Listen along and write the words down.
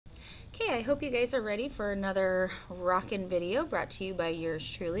Okay, I hope you guys are ready for another rockin' video brought to you by yours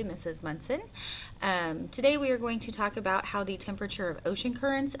truly, Mrs. Munson. Today we are going to talk about how the temperature of ocean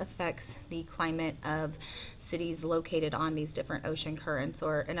currents affects the climate of cities located on these different ocean currents,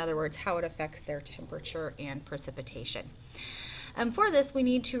 or in other words, how it affects their temperature and precipitation. For this, we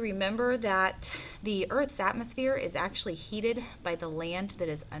need to remember that the Earth's atmosphere is actually heated by the land that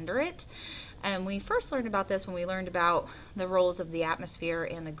is under it. We first learned about this when we learned about the roles of the atmosphere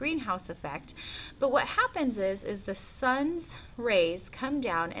and the greenhouse effect. But what happens is the sun's rays come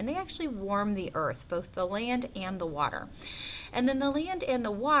down and they actually warm the earth, both the land and the water. And then the land and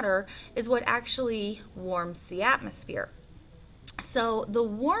the water is what actually warms the atmosphere. So the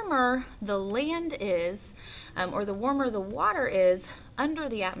warmer the land is, or the warmer the water is under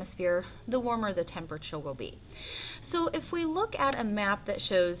the atmosphere, the warmer the temperature will be. So if we look at a map that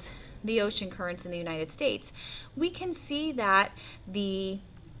shows the ocean currents in the United States, we can see that the,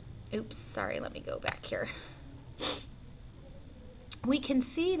 let me go back here. We can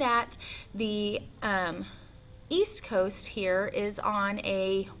see that the East Coast here is on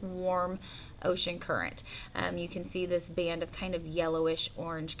a warm ocean current. You can see this band of kind of yellowish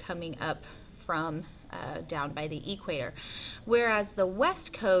orange coming up from down by the equator, whereas the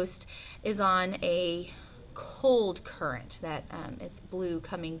West Coast is on a cold current that it's blue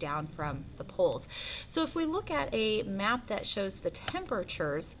coming down from the poles. So if we look at a map that shows the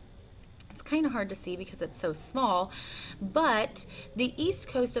temperatures, it's kind of hard to see because it's so small, but the east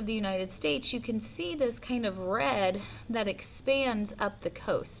coast of the United States, you can see this kind of red that expands up the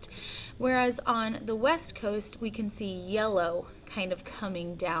coast, whereas on the west coast we can see yellow kind of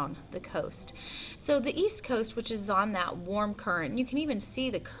coming down the coast. So the east coast, which is on that warm current, and you can even see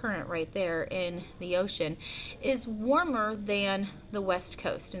the current right there in the ocean, is warmer than the west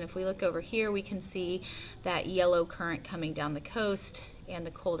coast. And if we look over here, we can see that yellow current coming down the coast and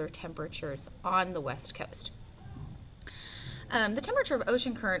the colder temperatures on the west coast. The temperature of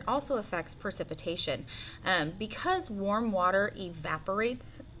ocean current also affects precipitation. Because warm water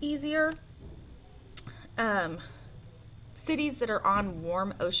evaporates easier, cities that are on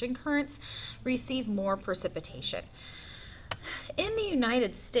warm ocean currents receive more precipitation. In the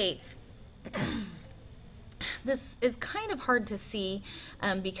United States, this is kind of hard to see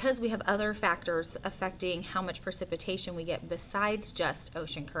because we have other factors affecting how much precipitation we get besides just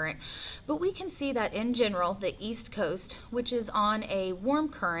ocean current. But we can see that in general, the East Coast, which is on a warm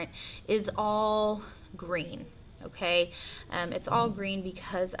current, is all green. Okay, it's all green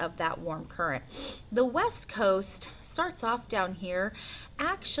because of that warm current. The West Coast starts off down here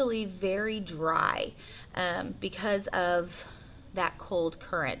actually very dry because of that cold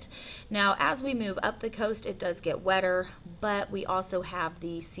current. Now, as we move up the coast, it does get wetter, but we also have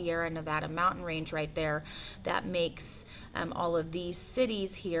the Sierra Nevada mountain range right there that makes all of these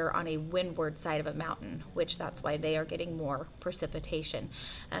cities here on a windward side of a mountain, which that's why they are getting more precipitation.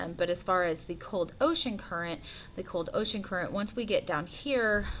 But as far as the cold ocean current, once we get down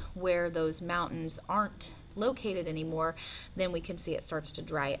here where those mountains aren't located anymore, then we can see it starts to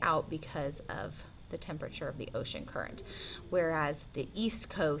dry out because of the temperature of the ocean current, whereas the East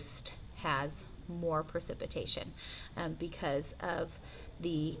Coast has more precipitation because of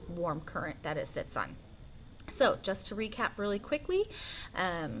the warm current that it sits on. So just to recap really quickly,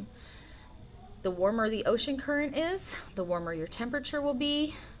 the warmer the ocean current is, the warmer your temperature will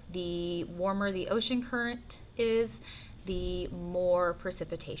be. The warmer the ocean current is, the more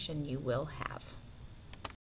precipitation you will have.